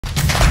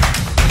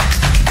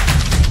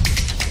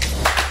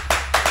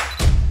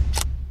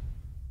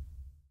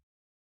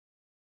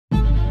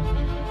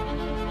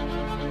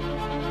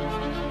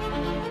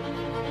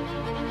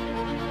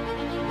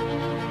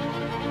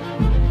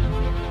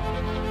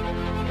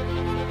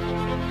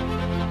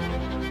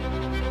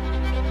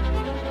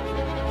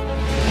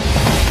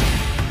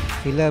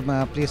Filem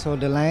Please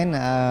Hold the Line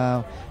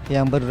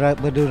yang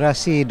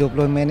berdurasi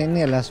 20 minit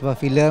ini adalah sebuah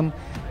filem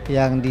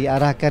yang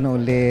diarahkan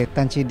oleh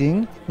Tan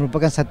Chiding.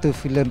 Merupakan satu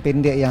filem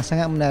pendek yang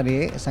sangat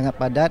menarik, sangat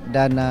padat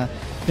dan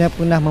dia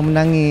pernah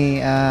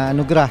memenangi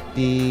anugerah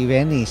di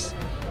Venice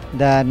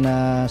dan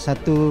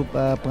satu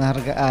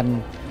penghargaan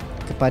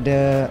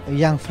kepada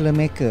young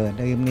filmmaker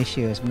dari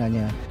Malaysia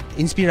sebenarnya.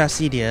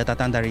 Inspirasi dia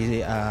datang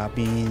dari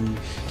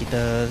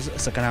kita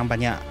sekarang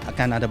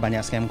akan ada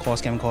banyak scam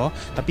call,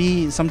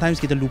 tapi sometimes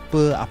kita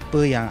lupa apa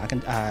yang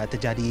akan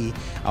terjadi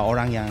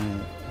orang yang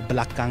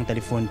belakang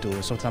telefon tu.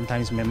 So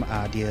sometimes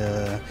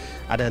dia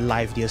ada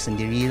live dia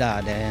sendiri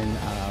lah, dan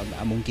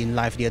mungkin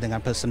live dia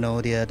dengan personal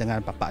dia,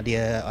 dengan bapa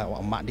dia,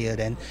 mak dia,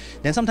 then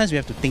sometimes we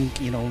have to think,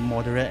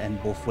 moderate and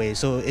both ways.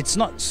 So it's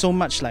not so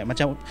much like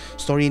macam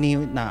story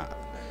ni nak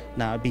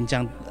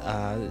bincang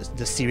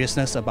the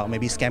seriousness about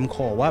maybe scam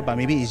call or what, but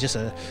maybe it's just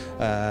a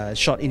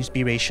short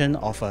inspiration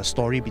of a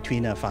story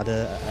between a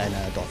father and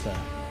a daughter.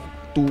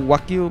 To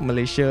wakil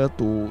Malaysia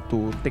to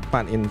take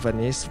part in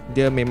Venice,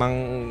 dia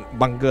memang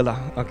bangga lah.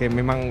 Okay,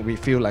 memang we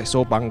feel like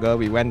so bangga.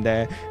 We went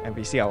there and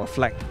we see our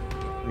flag.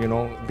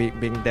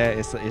 Being there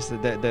is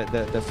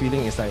the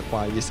feeling is like,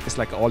 wow, it's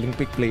like an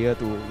Olympic player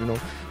to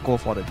go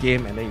for the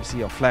game, and then you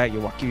see your flag, you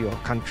wakil your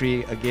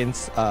country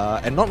against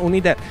and not only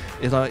that,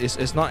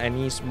 it's not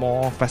any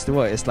small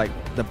festival. It's like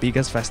the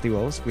biggest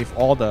festivals with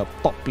all the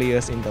top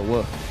players in the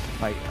world,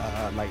 like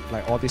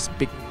all these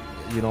big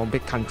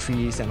big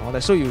countries and all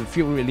that. So you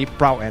feel really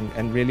proud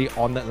and really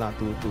honored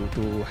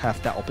to have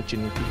that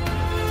opportunity.